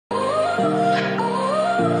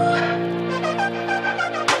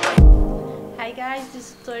Hi guys,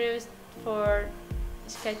 this tutorial is for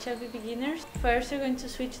SketchUp Beginners. First, you're going to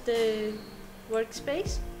switch the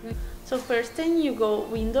workspace. So first thing, you go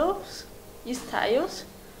Windows, Styles,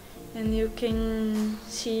 and you can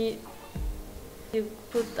see you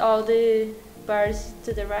put all the bars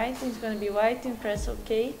to the right. It's going to be white, and press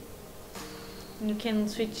OK. And you can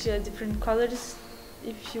switch different colors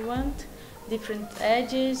if you want, different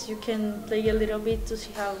edges. You can play a little bit to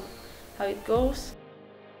see how it goes.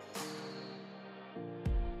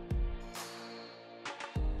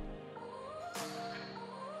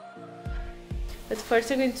 But first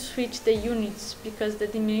you're going to switch the units, because the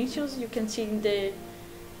dimensions you can see in the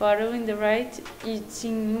bottom in the right, it's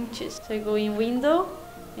in inches. So you go in Window,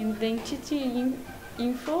 Identity,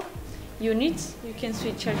 Info, Units. You can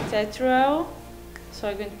switch Architectural, so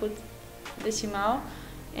I'm going to put decimal,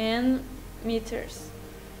 and meters.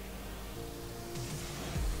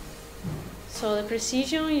 So the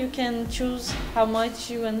precision, you can choose how much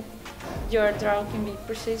you want your draw can be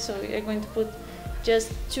precise. So I'm going to put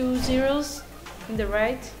just 2 zeros in the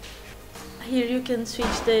right. Here you can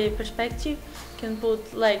switch the perspective. You can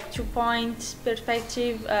put like 2 points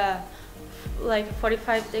perspective, like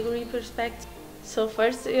 45-degree perspective. So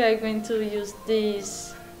first we are going to use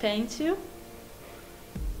this pencil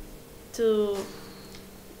to,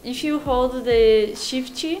 if you hold the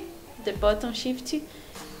shift, the button shift,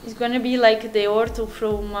 it's gonna be like the ortho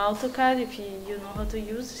from AutoCAD. If you know how to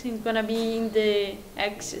use it, it's gonna be in the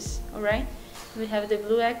axis. Alright, we have the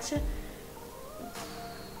blue axis,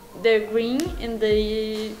 the green and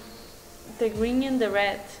the green and the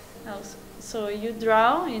red also. So you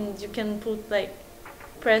draw, and you can put like,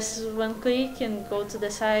 press one click and go to the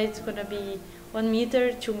side. It's gonna be 1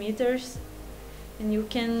 meter, 2 meters, and you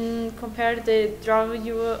can compare the draw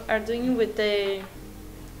you are doing with the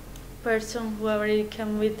person who already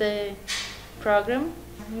came with the program.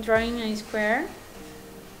 I'm drawing a square,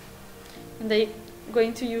 and I'm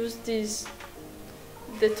going to use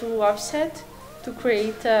the tool offset to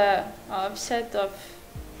create an offset of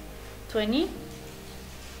 20.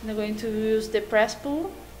 And I'm going to use the press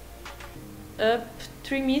pull up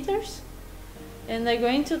 3 meters, and I'm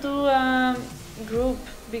going to do a group,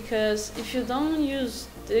 because if you don't use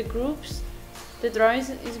the groups, the drawing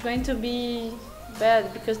is going to be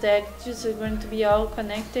bad, because the edges are going to be all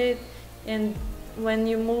connected, and when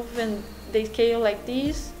you move and they scale like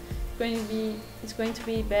this, it's going to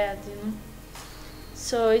be bad, you know.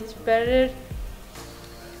 So it's better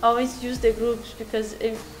always use the groups, because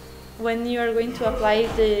when you are going to apply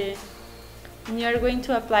the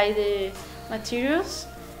materials,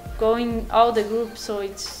 go in all the groups, so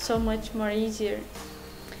it's so much more easier.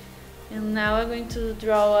 And now I'm going to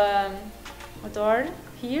draw a door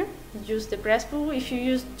here. Use the press pull. If you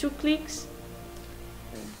use 2 clicks,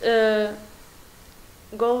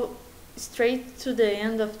 go straight to the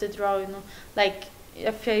end of the draw, you know. Like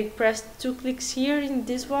if I press 2 clicks here in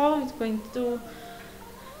this wall, it's going to do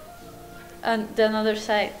the another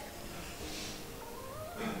side.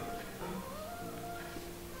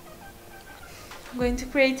 I'm going to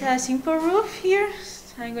create a simple roof here.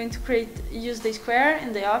 I'm going to use the square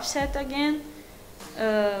and the offset again.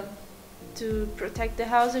 To protect the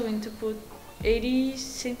house, I'm going to put 80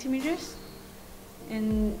 centimeters.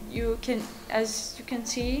 And you can, as you can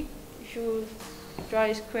see, if you draw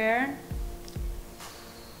a square,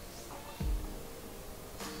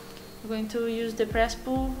 I'm going to use the press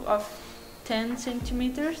pull of 10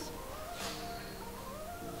 centimeters.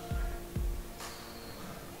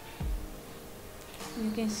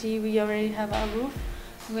 You can see we already have a roof.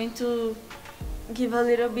 I'm going to give a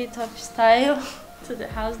little bit of style to the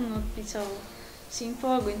house, not be so simple.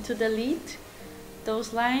 I'm going to delete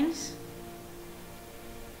those lines.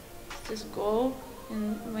 Just go,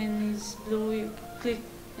 and when it's blue you click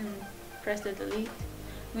and press the delete.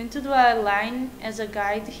 I'm going to do a line as a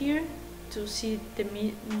guide here to see the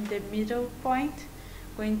middle point.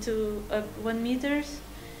 I'm going to up 1 meter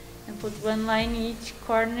and put 1 line in each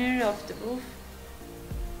corner of the roof.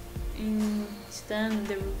 It's done,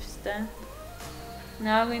 the roof is done.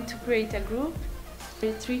 Now I'm going to create a group.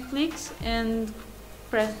 3 clicks and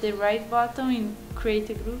press the right button and create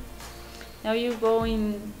a group. Now you go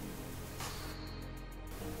in.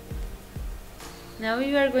 Now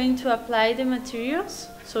you are going to apply the materials.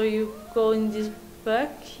 So you go in this book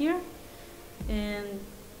here, and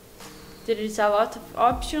there is a lot of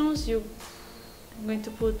options. I'm going to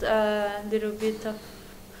put a little bit of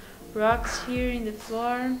rocks here in the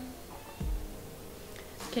floor.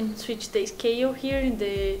 You can switch the scale here in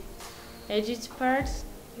the edges parts.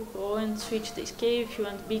 You go and switch the scale if you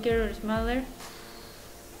want bigger or smaller.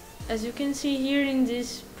 as you can see here in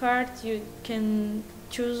this part, you can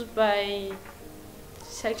choose by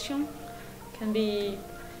section. Can be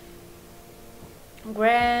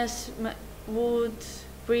grass, wood,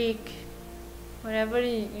 brick, whatever.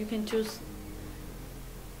 You can choose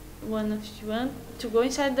one if you want. To go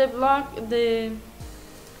inside the block,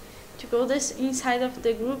 to go inside of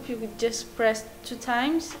the group, you could just press 2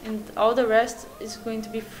 times and all the rest is going to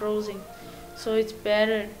be frozen. So it's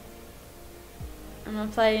better. I'm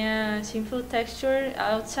applying a simple texture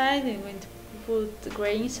outside. I'm going to put the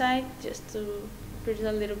gray inside just to create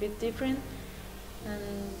a little bit different. And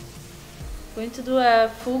I'm going to do a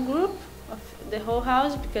full group of the whole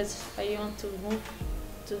house because I want to move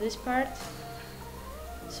to this part.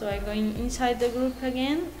 So I'm going inside the group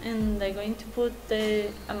again, and I'm going to put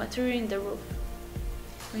a material in the roof.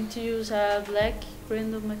 I'm going to use a black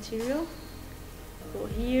random material. Go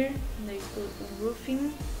here, and I put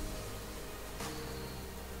roofing.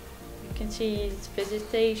 You can see it's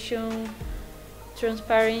vegetation,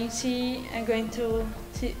 transparency. I'm going to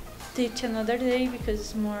teach another day because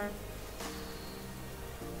it's more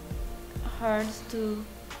hard to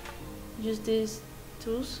use these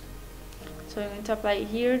tools. So I'm going to apply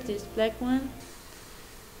here this black one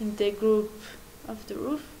in the group of the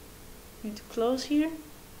roof. I'm going to close here,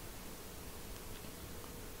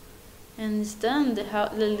 and it's done. The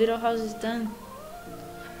little house is done.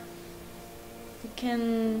 You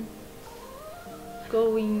can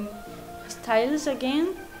go in styles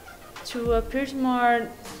again to appear more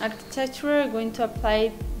architectural. I'm going to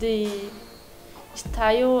apply the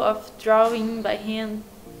style of drawing by hand.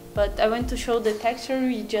 But I want to show the texture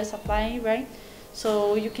we just apply, right?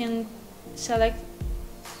 So you can select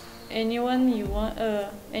anyone you want,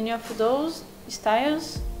 any of those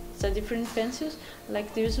styles. It's a different pencils.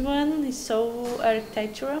 Like this one is so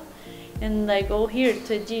architectural, and I go here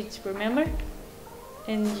to edit. Remember?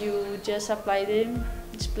 And you just apply them,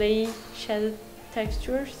 display shadow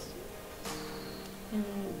textures, and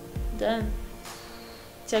done.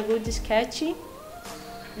 It's a good sketch.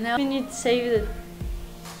 Now we need to save it.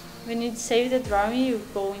 When you save the drawing, you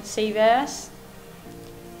go in Save As,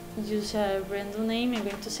 use a random name. I'm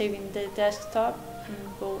going to save in the desktop and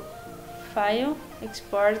go File,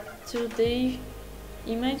 Export to the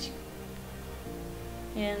image,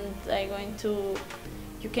 and I'm going to,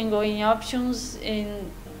 you can go in Options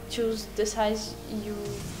and choose the size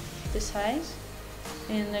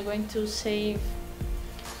and I'm going to save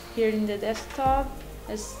here in the desktop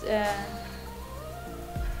as a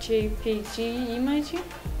JPG image.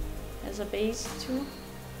 As a base to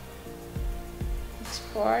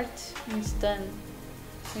export, and it's done.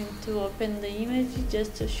 I'm going to open the image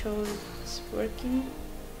just to show it's working.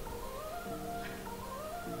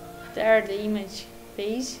 There, the image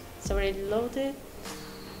base, it's already loaded.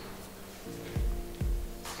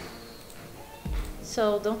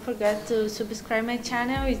 So don't forget to subscribe my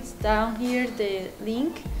channel, it's down here, the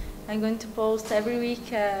link. I'm going to post every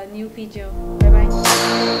week a new video. Bye bye.